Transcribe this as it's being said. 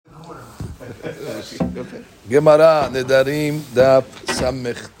Gemara Nedarim Daf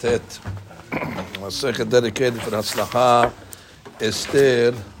Samech Tet. Masechet dedicated for Hatzlacha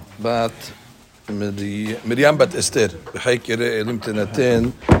Esther Bat Miriam Bat Esther. B'chayk Yireh Elim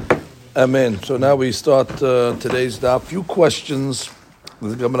Tenaten. Amen. So now we start today's daf. Few questions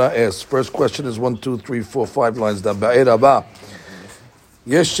the Gemara asks. First question is 1, 2, 3, 4, 5 lines down. Ba'er Abba.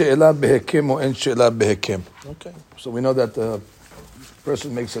 Yesh she'ela behekim or en she'ela behekim. Okay. So we know that the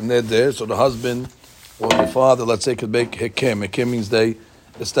person makes a neder, so the husband or the father, let's say, could make hekim. Hekim means they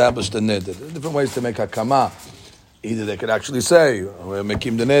established a neder. There are different ways to make hakama. Either they could actually say, we're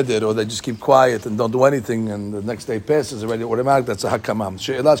making the neder, or they just keep quiet and don't do anything, and the next day passes already automatic. That's a hakama.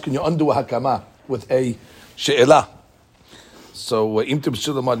 She'elah is, can you undo a hakama with a she'elah? So, im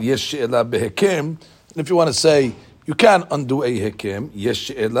tibshilamad yesh she'elah behekim. And if you want to say, you can undo a hekim, yesh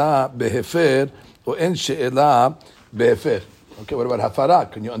she'elah behefer, or en she'elah behefer. Okay, what about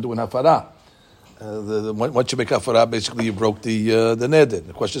hafara? Can you undo an hafara? Once you make hafara, basically you broke the neder.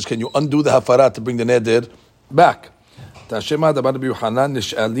 The question is, can you undo the hafara to bring the neder back? Tashema dabar b'Yohanan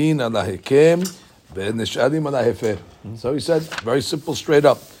nish'alin ala hekim ve'nish'alim ala hefer. So he said, very simple, straight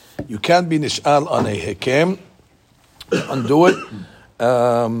up. You can't be nish'al on a hekim, undo it,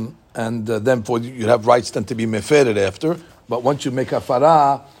 and then you have rights then to be mefered after. But once you make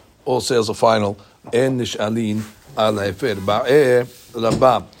hafara, all sales are final. En nish'alin ala hefer. Ba'eh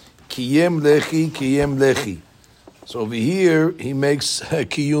rabba. Kiyem lechi. So over here, he makes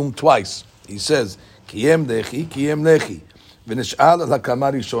kiyum twice. He says, Kiyem lechi. V'nish'al al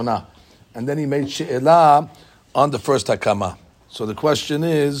hakama rishona. And then he made she'elah on the first hakama. So the question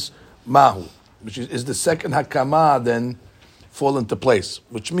is, mahu, which is the second hakama then fall into place?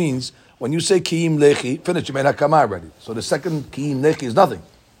 Which means, when you say kiyem lechi, finish, you made hakama already. So the second kiyem lechi is nothing,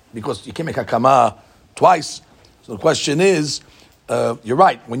 because you can't make hakama twice. So the question is, you're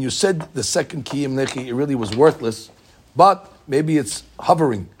right. When you said the second kiyum lechi, it really was worthless, but maybe it's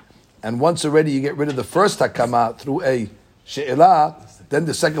hovering. And once already you get rid of the first hakama through a she'elah, then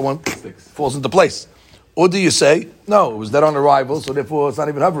the second one falls into place. Or do you say, no, it was dead on arrival, so therefore it's not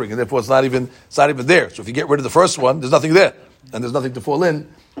even hovering, and therefore it's not even there. So if you get rid of the first one, there's nothing there, and there's nothing to fall in,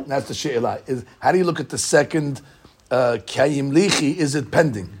 and that's the she'elah. How do you look at the second kiyum lechi? Is it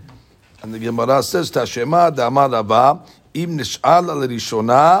pending? And the Gemara says, Tashema da'amar Rabba, im nish'al al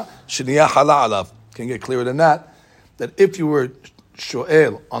rishona sheniya hala alav. Can get clearer than that? That if you were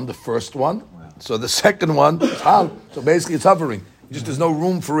sho'el on the first one, so the second one is hal. So basically it's hovering. Just there's no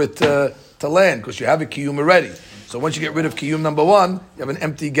room for it to land, because you have a kiyum already. So once you get rid of kiyum number one, you have an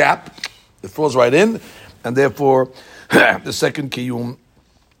empty gap. It falls right in, and therefore the second kiyum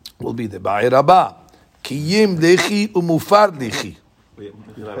will be the ba'ir rabba. Kiyim lechi umufar lechi. When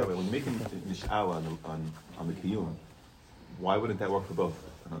you make an nish'al on the kiyum, why wouldn't that work for both?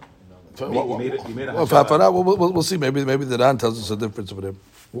 You made a hafara. We'll see. Maybe the Ran tells us a difference over there.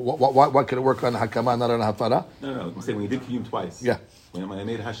 Why can it work on hakama, not on hafara? No. I'm saying when you did kiyum twice. Yeah. When I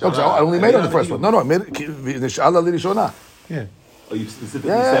made hashara. I only made it on the first one. No, I made it nish'al al rishona. Yeah. Oh, you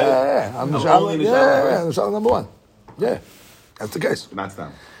specifically said? Yeah. Nish'al number one. Yeah. That's the case. That's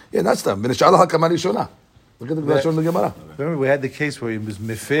them. Yeah, that's them. Nish'al hakama rishona. Look at the Gemara. Remember, we had the case where he was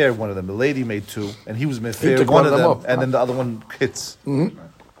mefer one of them. The lady made two, and he was mefer one of them, and then the other one hits. Mm-hmm.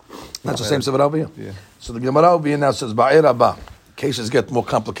 That's the same Sefer over here. Yeah. So the Gemara over here now says, Ba'er Abba. Cases get more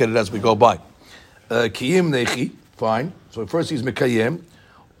complicated as we go by. Kiyim lechi, fine. So first he's mekayim.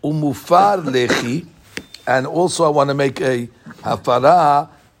 Umufar lechi. And also I want to make a hafara.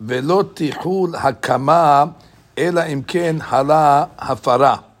 Velo tihul hakama. Ela imken hala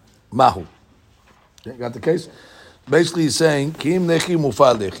hafara. Mahu. Okay, got the case? Basically he's saying, Kiyim lechi,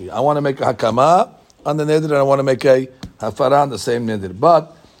 mufar lechi. I want to make a hakama on the neder, and I want to make a hafara on the same neder.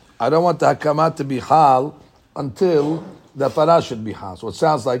 But I don't want the hakama to be hal until the hafara should be hal. So it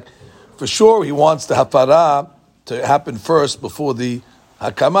sounds like, for sure, he wants the hafara to happen first before the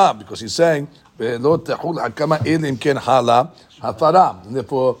hakama, because he's saying, lo tehul hakama ilim ken hala hafara. And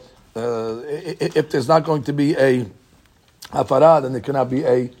therefore, if there's not going to be a hafara, then there cannot be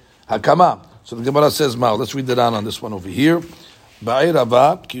a hakama. So the Gemara says, "Mao." Let's read the Ran on this one over here. Ba'ir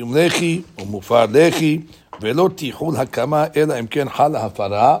Rabba, kiyum lechi, umufar lechi, velo tihul hakama ela imken hala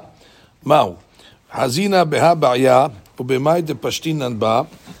hafara. Mao. Hazina beha ba'ya, ubemai de pashtinan ba,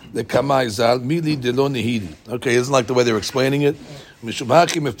 the kama izal, mili de lo nehidi. Okay, isn't like the way they're explaining it. Mishum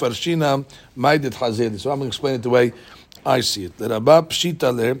haki mefarshina, maidet hazeli. So I'm going to explain it the way I see it. The Rabba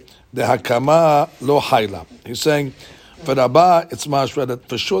pshita le, the hakama lo hayla. He's saying, for Rabba, it's mashra that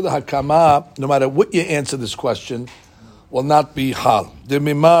for sure the hakama, no matter what you answer this question, will not be hal. The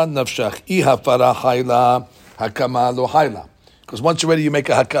mima nafshach, I hafara hayla, hakama lo hayla. Because once you're ready, you make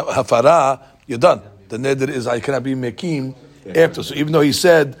a hafara, you're done. The neder is I cannot be mekim after. So even though he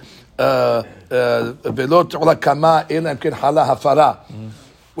said velot kama ela imken hala hafara,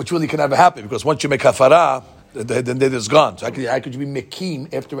 which really can never happen because once you make hafara, the neder is gone. So how could you be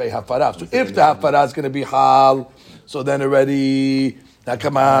mekim after a hafara? So if the hafara is going to be hal, so then already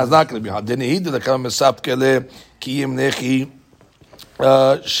hakama is not going to be hal. Then he did the kama mesapkele kiyim nechi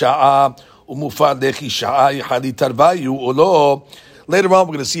sha'a umufad nechi sha'a hali tarvayu olo. Later on,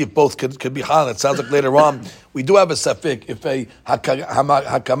 we're going to see if both could be hal. It sounds like later on we do have a safek if a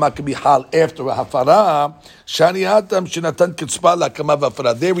hakama could be hal after a hafara. Shaniatam shenatan kitzpa hakama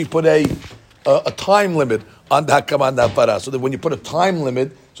v'hafara. There we put a time limit on the hakama and the hafara. So that when you put a time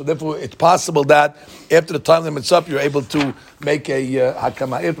limit, so therefore it's possible that after the time limit's up, you're able to make a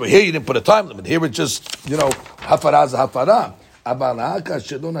hakama. Here you didn't put a time limit. Here it's just hafara is a hafara. Abalaka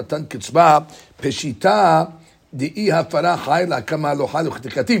shenatan kitzpa peshita. Good.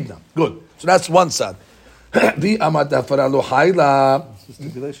 So that's one side. The amad hafara lo hayla.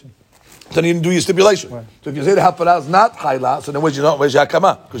 Stipulation. Then you didn't do your stipulation. Right. So if you say the hafara is not hayla, so then where's your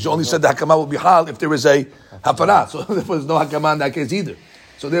hakama? Because you only said the hakama will be hal if there is a hafara. So therefore there's no hakama in that case either.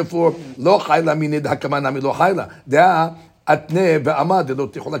 So therefore lo hayla meaning the hakama nami lo hayla. Dea atne ve'amad lo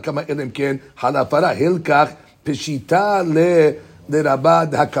tichol hakama elim ken hal hafara hilkach peshita le. So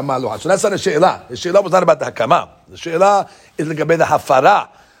that's not a she'elah. The she'elah was not about the hakama. The she'elah is like about the hafara,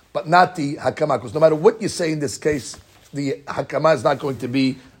 but not the hakama. Because no matter what you say in this case, the hakama is not going to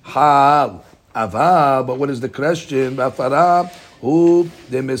be hal. Ava, but what is the question? Hafara hu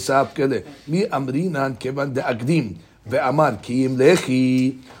de mesap kele. Mi amrinan kevan de agdim ve'amar kiyim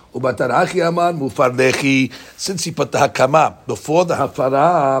lechi ubatarachi amar mufar lechi. Since he put the hakama before the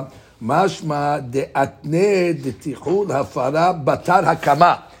hafara, Mashma de atne de tichul hafara batar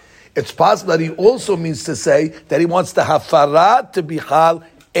hakama. It's possible that he also means to say that he wants the hafara to be hal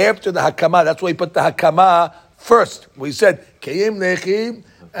after the hakama. That's why he put the hakama first. Where he said kiyim lechim,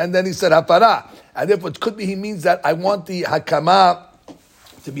 and then he said hafara. And therefore, it could be he means that I want the hakama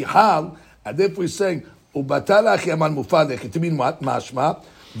to be hal, and therefore he's saying ubatar hakiaman mufar lechi. To mean what? Mashma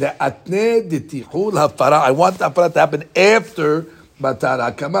de atne de tichul hafara. I want the hafara to happen after. Batar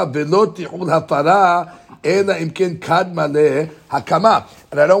hakama velo tichul hafara ela imken kadma le hakama,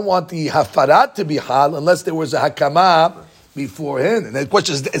 and I don't want the hafara to be hal unless there was a hakama beforehand. And the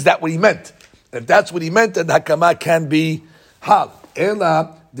question is that what he meant? If that's what he meant, then the hakama can be hal.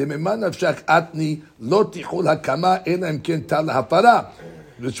 Ela demema nafshach atni lo tichul hakama ela imken tal hafara,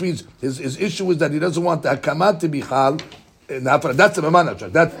 which means his issue is that he doesn't want the hakama to be hal. That's a memanah.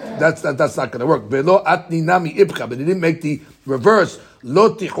 That's not going to work. Velo atni nami ibcha, but he didn't make the reverse.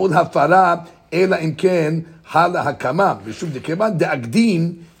 Lo tichul hafara ela imken hala hakama. Mishum dekeman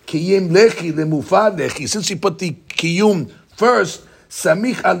deagdim kiyim lechi lemufar lechi. Since he put the kiyum first,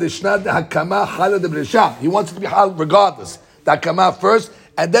 samich al lishna de hakama hala de bresha. He wants it to be hal regardless. The hakama first,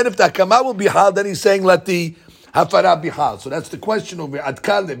 and then if the hakama will be hal, then he's saying let the hafara bihal. So that's the question over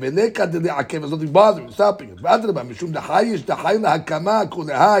adkale veleka de leakev. There's nothing bothering, stopping it. Adraba mishum dahayish dahayla hakama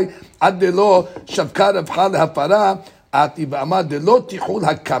kulehai ad delo shavkar of hal hafara ati v'amad delo tichul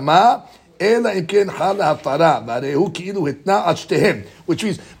hakama ela imken hal hafara varehu ki'ilu hitna al shtehem. Which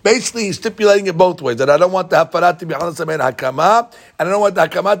means basically he's stipulating it both ways, that I don't want the hafara to be hal unless I made a hakama, and I don't want the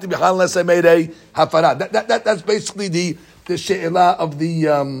hakama to be hal unless I made a hafara. That's basically the she'elah of the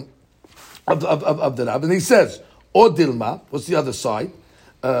of the Rab. And he says, O Dilma, what's the other side?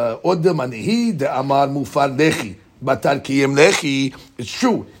 O Dilma nehi de amar mufar lechi batar kiyem lechi. It's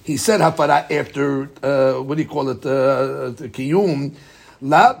true. He said hafara after what do you call it? Kiyum.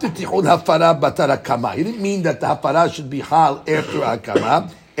 La titihul hafara batar hakama. He didn't mean that the hafara should be hal after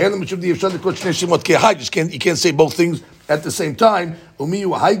hakama. You can't say both things at the same time.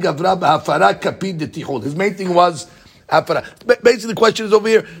 His main thing was hafara. Basically, the question is over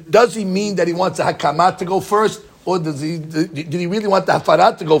here: does he mean that he wants the hakama to go first, or did he really want the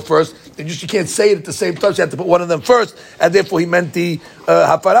hafara to go first? You can't say it at the same time. So you have to put one of them first, and therefore he meant the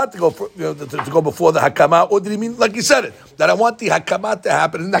hafara to go to go before the hakama, or did he mean like he said it, that I want the hakama to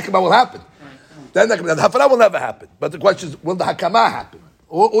happen, and the hakama will happen? Then the hafara will never happen. But the question is, will the hakama happen?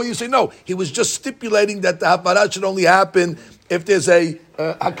 Or you say no, he was just stipulating that the hafara should only happen if there's a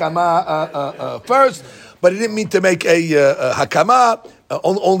hakama first. But he didn't mean to make a hakama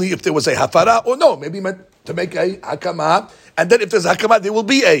only if there was a hafara, or no, maybe he meant to make a hakama, and then if there's a hakama, there will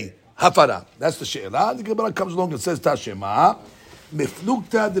be a hafara. That's the she'elah. The Gemara comes along and says, Tashema,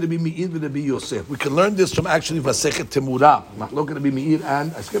 meflukta de Rabbi Meir ve Rabbi Yosef. We can learn this from actually Masechet Temurah. Mahlok Rabbi Meir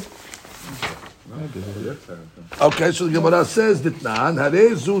and, I skipped? Okay, so the Gemara says that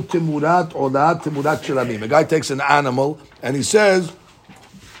Harezu timurat olah timurat shilamim. A guy takes an animal and he says,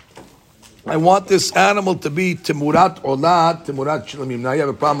 I want this animal to be timurat olah timurat shilamim. Now you have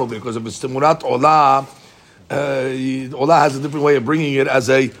a problem with it because if it's timurat olah, olah has a different way of bringing it as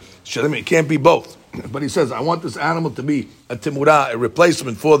a shilamim. It can't be both. But he says, I want this animal to be a timurah, a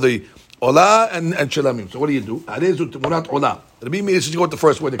replacement for the olah and shilamim. So what do you do? Harezu timurat olah. Rabbi Meir says, you go with the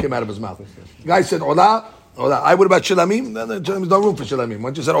first word that came out of his mouth. The guy said, olah. I would about shilamim. There's no room for shilamim.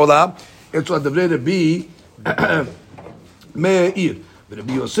 Once you said olah, it's what the Rabbi Meir.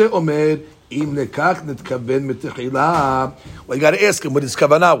 Rabbi Yosef Omer, im nekach netkaven metechila. Well, you got to ask him what his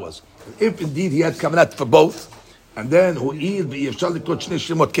kavanah was. If indeed he had kavanah for both, and then and he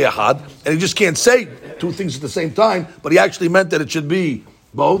just can't say two things at the same time, but he actually meant that it should be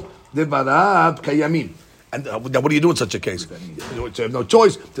both. Devarav kayamim. And now what do you do in such a case? You have no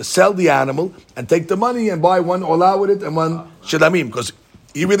choice to sell the animal and take the money and buy one olah with it and one shilamim, because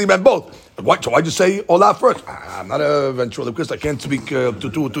he really meant both. So why'd you say olah first? I'm not a ventriloquist. I can't speak to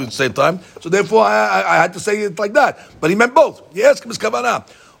two at the same time. So therefore I had to say it like that. But he meant both. You ask him his kavanah.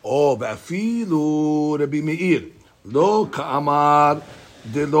 Oh, v'afilu Rabbi Meir. Lo ka'amar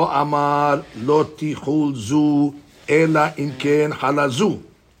de lo amar lo tichul zu ela imken halazu.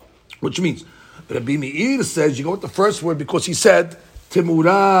 Which means, Rabbi Meir says, you go with the first word because he said,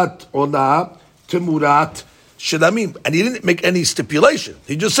 Timurat olah, Timurat shilamim. And he didn't make any stipulation.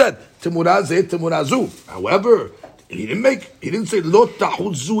 He just said, Timurat zeh, Timurat zu. However, he didn't say, Lo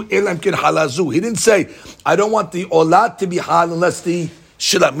tahud zu elam ken halazu. He didn't say, I don't want the olah to be hal unless the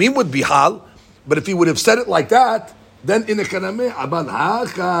shilamim would be hal. But if he would have said it like that, then in a kanameh, abal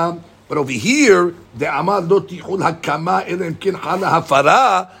hacham. But over here, the amar lo tihul hakama elam ken hala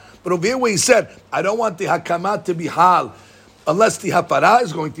hafara. But over here where he said, I don't want the hakamat to be hal, unless the hafara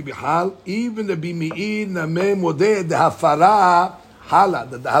is going to be hal, even the bimi'in nameh modeh, the hafara hala,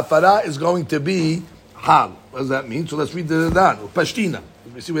 that the hafara is going to be hal. What does that mean? So let's read the dan. Upashtina.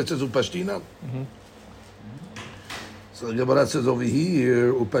 You see where it says upashtina? So the Gemara says over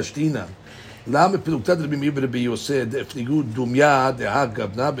here, upashtina. למה פלוגתת רבי מאיר ורבי יוסף דאפליגו דומיה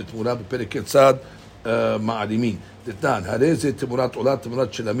דהגבנה בתמורה בפרק כיצד מעלימין. דתן, הרי זה תמורת עולה,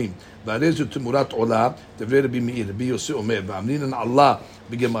 תמורת שלמים. והרי זה תמורת עולה, דברי רבי מאיר, רבי יוסף אומר, ואמרינן Allah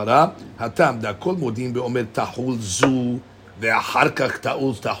בגמרא, הטעם, דהכל מודים ואומר תחול זו, ואחר כך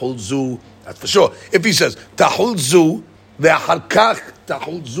תחול זו. That's for sure. If he says, תחול זו, ואחר כך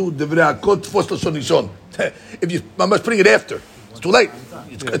תחול זו, דברי הכל תפוס לשון ראשון. If you must bring it after. It's too late.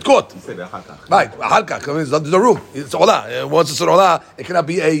 It's caught. Right. Ahar kach. There's the room. It's olah. Once it's an olah, it cannot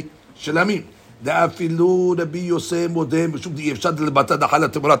be a shilamim. דאפילו רבי יוסף מודה משום אי אפשר לבטא דחלה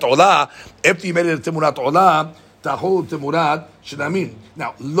תמורת עולה, if he made it תמורת עולה, תחול תמורת שלמים. Now,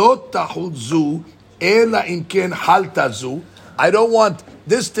 לא תחול זו, אלא אם כן חלתה זו. I don't want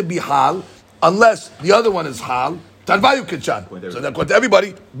this to be hal, unless the other one is hal. תרוויו קדשן. So that according to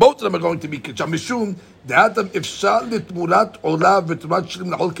everybody, both of them are going to be קדשן. משום דעתם אפשר לתמורת עולה ותמורת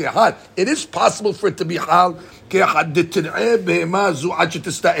שלמים לחול כאחד. It is possible for it to be hal כאחד. דתנעה בהמה זו עד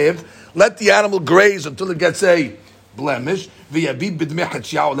שתסתאב. Let the animal graze until it gets a blemish. So there's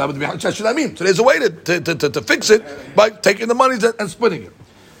a way to fix it by taking the money and splitting it.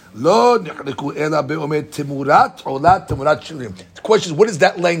 The question is, what is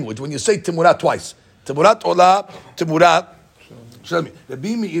that language when you say timurat twice? Timurat olah, timurat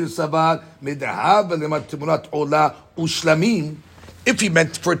shlamim. If he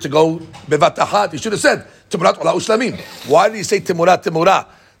meant for it to go bevatahat, he should have said timurat olah ushlamim. Why did he say timurat timurah?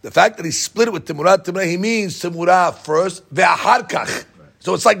 The fact that he split it with timurat, he means timurah first, ve'ahar kach.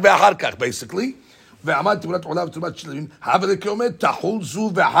 So it's like ve'ahar kach, basically. Ve'amad timurat olav timurat shlamim, havele keomet, tahul zu,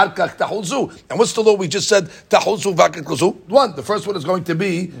 ve'ahar kach, tahul zu. And what's the law we just said, tahul zu, ve'ahar kach zu? One, the first one is going to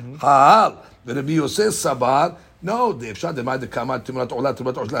be ha'al. Rabbi Yosef sabar, no, the efshad, the ma'ad, the kamad, timurat olav,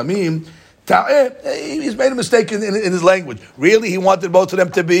 timurat shlamim, he's made a mistake in his language. Really, he wanted both of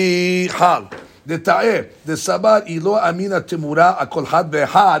them to be hal. The ta'eh, the sabar, ilo amina timura akol had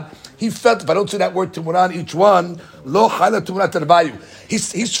ve'had. He felt if I don't say that word timura on each one, lo chala timura tarvayu.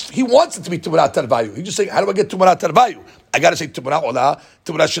 He wants it to be timura tarvayu. He's just saying, how do I get timura tarvayu? I got to say timura olah,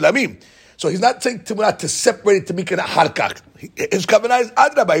 timura shilamim. So he's not saying timura to separate it to make it a harkach. His kavanah is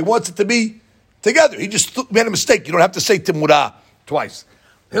adrabah. He wants it to be together. He just made a mistake. You don't have to say timura twice.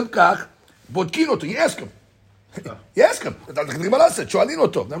 Hilkach, bodkinoto. You ask him. You ask him. The Gemara said,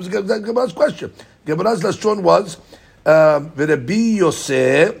 Shoalinoto. That was the Gemara's question. Gemara's last one was, Rabbi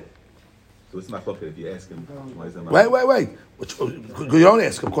Yosef. So it's not okay if you ask him. Wait. You don't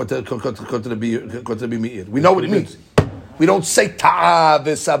ask him. We know what it means. We don't say ta'a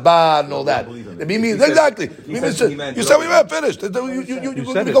v'sabar and all that. It means exactly. You said we were finished. You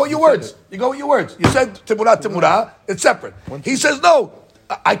go with your words. You go with your words. You said timura. It's separate. He says no.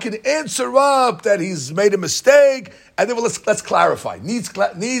 I can answer up that he's made a mistake, and then let's clarify. Needs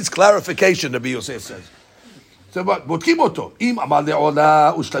clarification. Rabbi Yosef says. So what? Im amal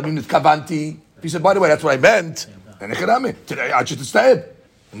le'ola ushlamim nitkavanti. He said, by the way, that's what I meant. Today I should stay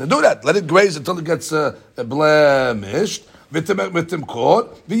and then do that. Let it graze until it gets blemished. ותמכור,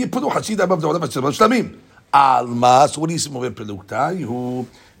 ויפנו חצי דם עבד העולם אצל שלמים. על מה, so what is מובר פלוגתאי? הוא,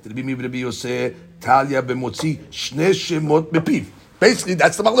 רבי מי ורבי יוסי, טליה במוציא שני שמות מפיו. Basically,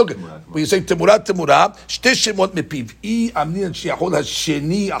 that's the מחלוקת. When you say תמורה, שתי שמות מפיו. אי אמנין שיכול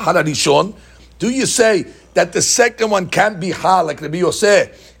השני אחר הראשון. Do you say that the second one can be hal, like Rabbi Yosef,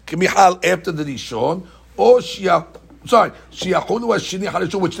 can be hal after the rishon, or שיכולו השני אחר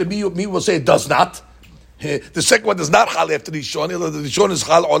הראשון, which Rabbi Yosef will say it does not. The second one does not chal after the Rishon. The Rishon is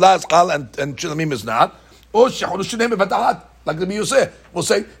chal, Olah is chal, and Shilamim is not. Or Shechol Shilamim v'Tahat, like the Yosef will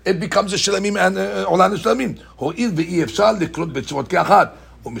say, it becomes a Shilamim and Olah and Shilamim. Ho'il ve'i efshar likrut b'tzivot ke'achad.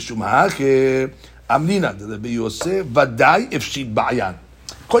 U'mishum ha'acher, amnina, the Rabbi Yosef, vadai efshid ba'ayan.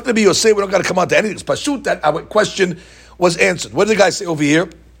 According to Rabbi Yosef, we don't got to come on to anything. It's pashut that our question was answered. What did the guy say over here?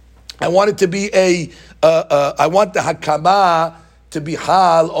 I want it to be I want the hakama to be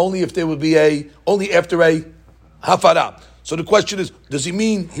hal only if there would be only after a hafara. So the question is, does he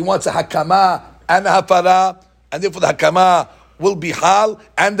mean he wants a hakama and a hafara, and therefore the hakama will be hal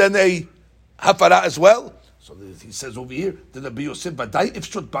and then a hafara as well? So he says over here, the Rabbi Yosef, "Vadai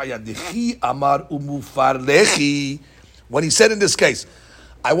ifshot ba'yadechi amar umufar lechi." When he said in this case,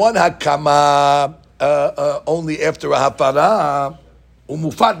 I want hakama only after a hafara,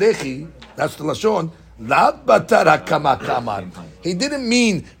 umufar lechi. That's the lashon. He didn't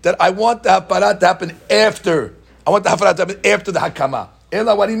mean that I want the haparat to happen after. I want the haparat to happen after the hakama.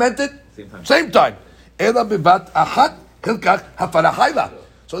 Ela, what he meant it? Same time. Ela bivat achat hilkach hafara hayla.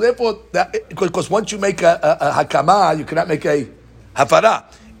 So therefore, because once you make a hakama, you cannot make a hafara.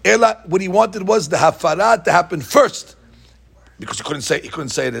 Ela, what he wanted was the hafara to happen first, because he couldn't say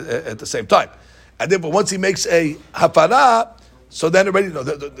it at the same time. And therefore, once he makes a hafara, so then already, no,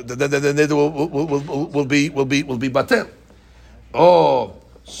 the will be batel. Oh,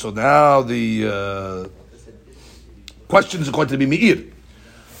 so now the question is going to be meir.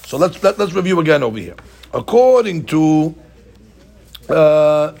 So let's review again over here. According to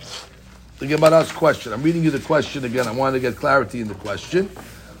the Gemara's question, I'm reading you the question again. I want to get clarity in the question.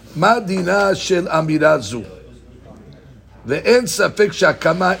 Madina shel amirazu ve'en safek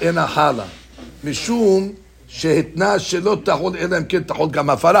shakama ena hala mishum. Right?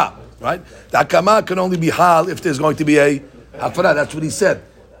 The hakama can only be hal if there's going to be a hafara. That's what he said.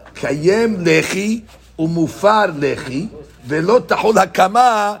 Kayem lechi umufar lechi velo tahol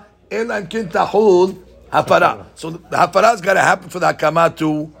hakama ela imken tahol hafara. So the hafara has got to happen for the hakama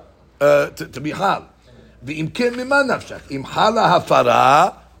to be hal. V'imken miman nafshak im hala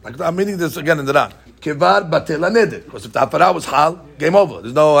hafara. Like I'm reading this again in the Ran. Kevar batel neder. Because if the hafara was hal, game over.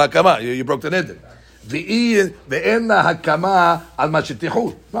 There's no hakama. You broke the neder. ואין הקמה על מה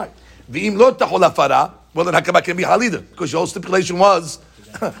שתחול. Right. ואם לא תחול הפרה, well then הקמה can be hal either. Because your whole stipulation was,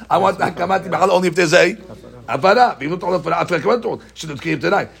 I want the הקמה to be hal only if there's a הפרה. ואם לא תחול הפרה, אף הקמה תחול. שתתקיים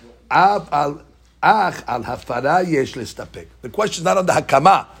תנאי. אך על הפרה יש להסתפק. The question is not on the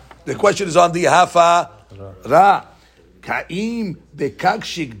הקמה. The question is on the הפרה. כאם בכך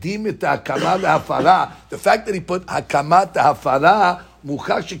שהקדים את ההקמה להפרה, the fact that he put הקמת ההפרה,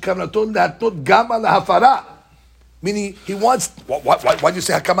 מוכח שכוונתו להתנות גם על ההפרה. Meaning, he wants, why do you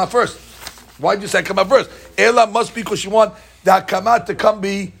say hakama first? Why do you say hakama first? Ela must be because you want the hakama to come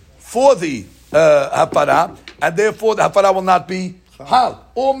before the hafara, and therefore the hafara will not be hal.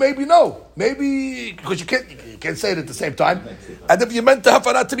 Or maybe no. Maybe, because you can't say it at the same time. And if you meant the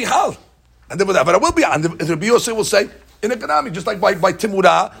hafara to be hal, and then the hafara will be hal. And the Rabbi Yosef will say, in economic, just like by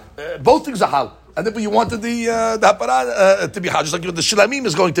timura, both things are hal. And then you wanted the hafara to be hal, just like the shilamim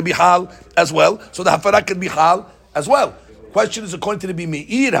is going to be hal as well, so the hafara can be hal as well. Question is according to the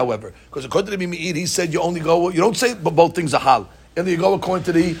Meir, however, because according to the Meir, he said you don't say both things are hal, and you go according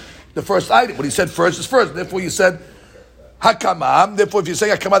to the first item. What he said first is first. Therefore, you said hakama. Therefore, if you say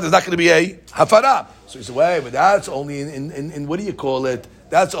hakama, there's not going to be a hafara. So he said, wait, but that's only in what do you call it?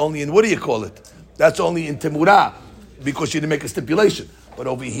 That's only in That's only in temura, because you didn't make a stipulation. But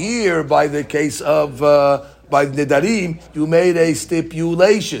over here, by the case of by Nedarim, you made a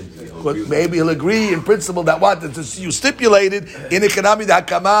stipulation. But maybe he'll agree in principle that you stipulated in economy the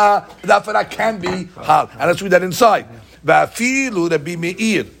hakama, the hafara can be hal. And let's read that inside. Va'afilu Rabbi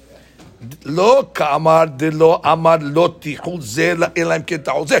Meir Lo ka'amar de lo amar lo tichul ze ela im ken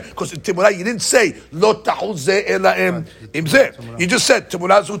ta'ul ze. Because in Timurah you didn't say lo ta'ul ze ela im ze. You just said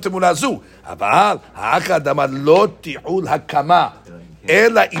Timurah zu. Aval ha'akad amar lo tichul hakama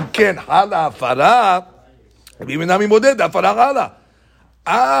ela im ken hala hafara. B'minami moded hafara hala.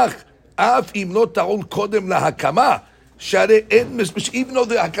 Ach af im lo ta'ul kodem lahakama. Share en even though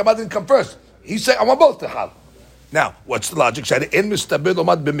the hakama didn't come first. He said I want both to hal. Now, what's the logic? שאין מסתבר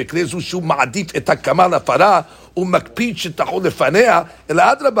עומד במקרה זו שהוא מעדיף את הקמה להפרה ומקפיד שתחול לפניה,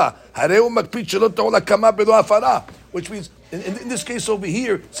 אלא אדרבה, הרי הוא מקפיד שלא תחול הקמה בלא הפרה. Which means, in this case over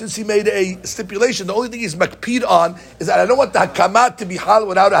here, since he made a stipulation, the only thing he's makpid on is that I don't want the hakama to be hal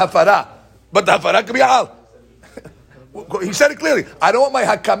without a hafara. But the hafara can be hal. He said it clearly. I don't want my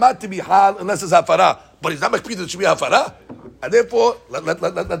hakama to be hal unless it's hafara. But he's not makpid that it should be hafara. And therefore, let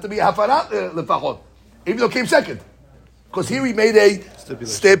there be hafara lefachot. Even though it came second. Because here he made a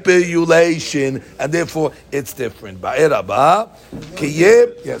stipulation, and therefore it's different. Ba'eraba,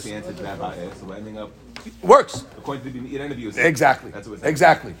 kiyeb, yes. The answer to that so we're ending up works. According to the interview. Exactly. That's what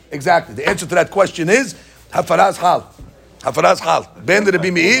Exactly. The answer to that question is hafaraz hal. Ben the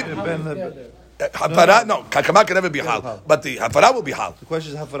Rabbi Meir. Hafara, no, hakama can never be hal, but the hafara will be hal. The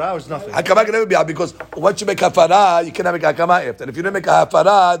question is hafara is nothing. Hakama can never be hal because once you make hafara, you cannot make hakama after. And if you don't make a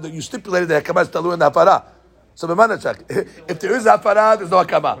hafara, you stipulated that hakama is talu in the hafara. So if there is hafara, there's no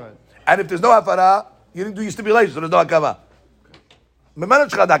hakama, right. And if there's no hafara, you didn't do your stipulation, so there's no hakama.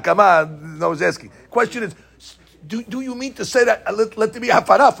 Hakama, no is asking. Question is, do you mean to say that let there be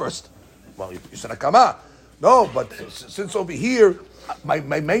hafara first? Well, you said hakama. No, but since over here. My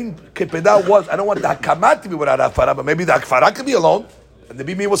main kepedah was I don't want the hakama to be without hafara, but maybe the hafara can be alone. And the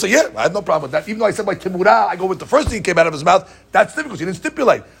Bimi will say, yeah, I have no problem with that. Even though I said by Timurah, I go with the first thing that came out of his mouth. That's difficult. He didn't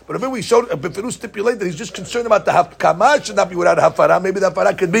stipulate. But if we showed, if it stipulate that he's just concerned about the hakama should not be without hafara, maybe the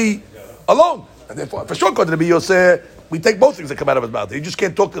hafara could be alone. And therefore, for sure, according to the Bimi, you'll say we take both things that come out of his mouth. He just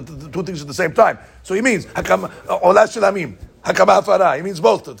can't talk the two things at the same time. So he means hakama ola shalamim. Hakama hafara. He means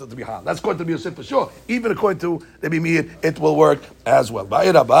both to be hal. That's according to the Yosef for sure. Even according to the Bimir, it will work as well.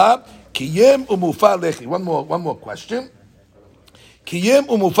 Ba'irabah, kiyem umufar lechi. One more question. Kiyem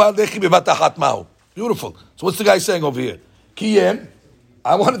umufar lechi bevatahat mahu. Beautiful. So what's the guy saying over here? Kiyem.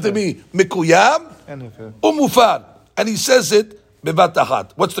 I want it to be mikuyam umufar, and he says it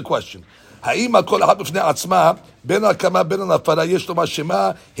bevatahat. What's the question? האם הכל אחת בפני עצמה, בין הקמה, בין ההפרה, יש לו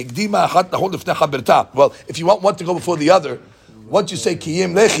משמע, הקדימה אחת נכון לפני חברתה. Well, if you want one to go before the other, once you say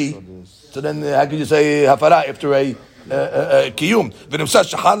קיים לחי, so then how can you say הפרה after a קיום? ונמצא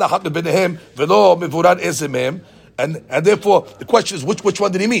שחל אחת מביניהם, ולא מבורר איזה מהם, and therefore, the question is, which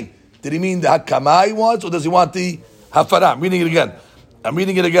one did he mean? Did he mean the hakama he wants, or does he want the hafara? I'm reading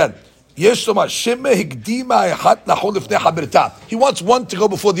it again. He wants one to go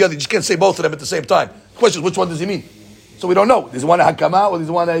before the other. You just can't say both of them at the same time. The question is, which one does he mean? So we don't know. Does he want a hakama or does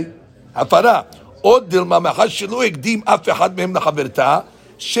he want a hafara? Or do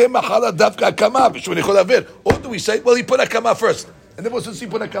we say, well, he put hakama first. And then since he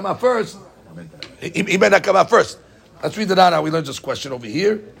put hakama first, he meant hakama first. Let's read it on how we learned this question over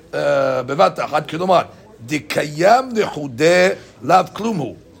here. Bevat ahad kilomar. Dikayam nechudeh lav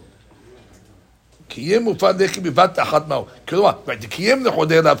klumhu. קיים מופרד לחי בבת אחת מהו. כלומר, קיים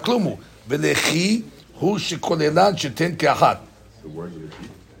לחודר אליו כלום הוא, ולחי הוא שכוללן שתן כאחת.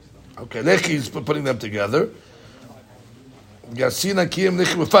 Okay, לחי is putting them together. גרסינה קיים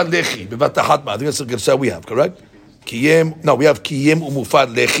לחי מופרד לחי בבת אחת מהו. I think that's the גרסה we have, correct? we have קיים ומופרד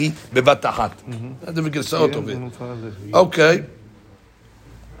לחי בבת אחת. that's the גרסאות of it. Okay.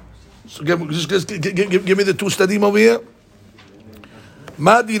 So just give me the two studying over here.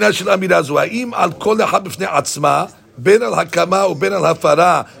 מה הדינה של האמירה הזו? האם על כל אחד בפני עצמה, בין על הקמה ובין על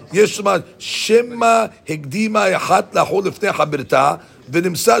הפרה, יש שמה הקדימה אחת לאחור לפני חברתה,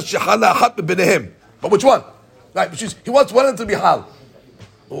 ונמצא שחלה אחת מביניהם? But which one? Right, he wants one of them to be hal.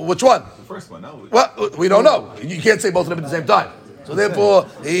 Which one? The first one, no. Well, we don't know. You can't say both of them at the same time. So therefore,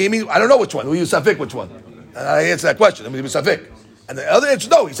 I don't know which one. We use safik which one. I answer that question. I mean, safik. And the other answer,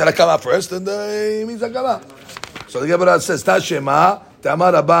 no. He said hakama first, and he means hakama. So the Gemara says, Tashema,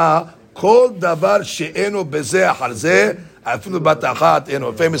 Tamar Abba, Kol Davar She'eno Bezeh Achar Zeh, Afilu Bat Achat,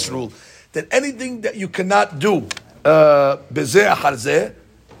 a famous rule, that anything that you cannot do, Bezeh Achar Zeh,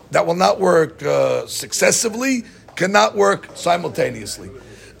 that will not work successively, cannot work simultaneously.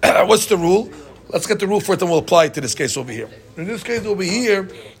 What's the rule? Let's get the rule first and we'll apply it to this case over here. In this case over here,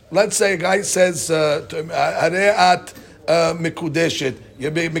 let's say a guy says, Hare'at Mikudeshet,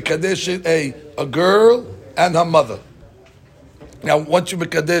 Mikudeshet a girl and her mother. Now, once you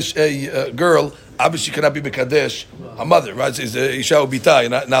Mikadesh a girl, obviously you cannot be Mikadesh her mother, right? It's Isha Ubita, you're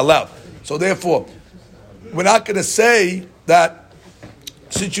not allowed. So therefore, we're not going to say that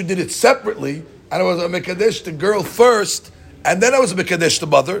since you did it separately, and I was a mekadesh the girl first, and then I was a mekadesh the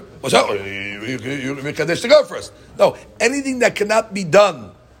mother. Was that you mekadesh the girl first? No, anything that cannot be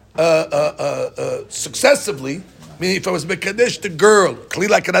done successively. Meaning, if I was mekadesh the girl,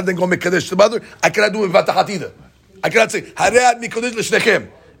 clearly I cannot then go mekadesh the mother. I cannot do it v'atahat either. I cannot say haread mikodesh l'shnechem,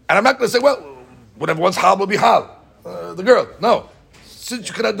 and I'm not going to say, well, whatever one's hal will be hal. The girl, no. Since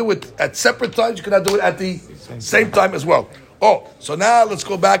you cannot do it at separate times, you cannot do it at the same time as well. Oh, so now let's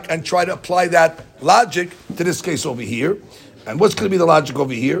go back and try to apply that logic to this case over here. And what's going to be the logic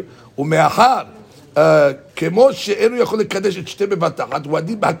over here? Ume'achar kemo she'enu yachol lekadesh et shtei bevatahat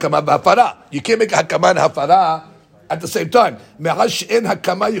u'adin b'hakama v'hafara. You can't make a hakama and hafara at the same time. Me'achar she'en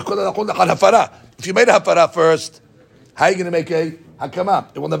hakama yachol lachol lachal hafara. If you made a hafara first, how are you going to make a hakama?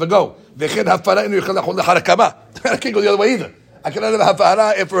 It will never go. V'chen hafara enu yachol lachol lachal hakama. I can't go the other way either. I cannot have a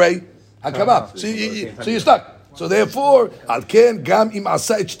hafara after a hakama. So you're stuck. So therefore, al ken gam im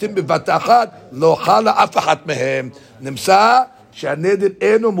asa et shtim bevatachat lo chala af achat mehem nimsa she'aneder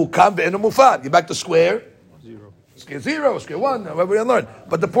eno mukam ve'eno mufad. You're back to square zero, square one, however we learn.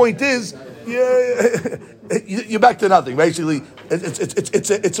 But the point is, you're back to nothing. Basically,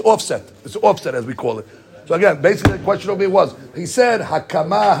 it's offset. It's offset as we call it. So again, basically the question over here was, he said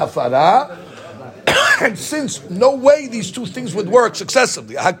hakama hafara. And since no way these two things would work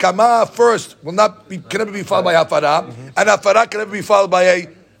successively, hakama first can never be followed by hafara, and hafara can never be followed by a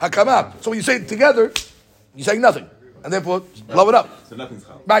hakama. So when you say it together, you're saying nothing, and therefore blow it up. So nothing's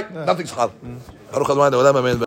chal. Right, nothing's chal.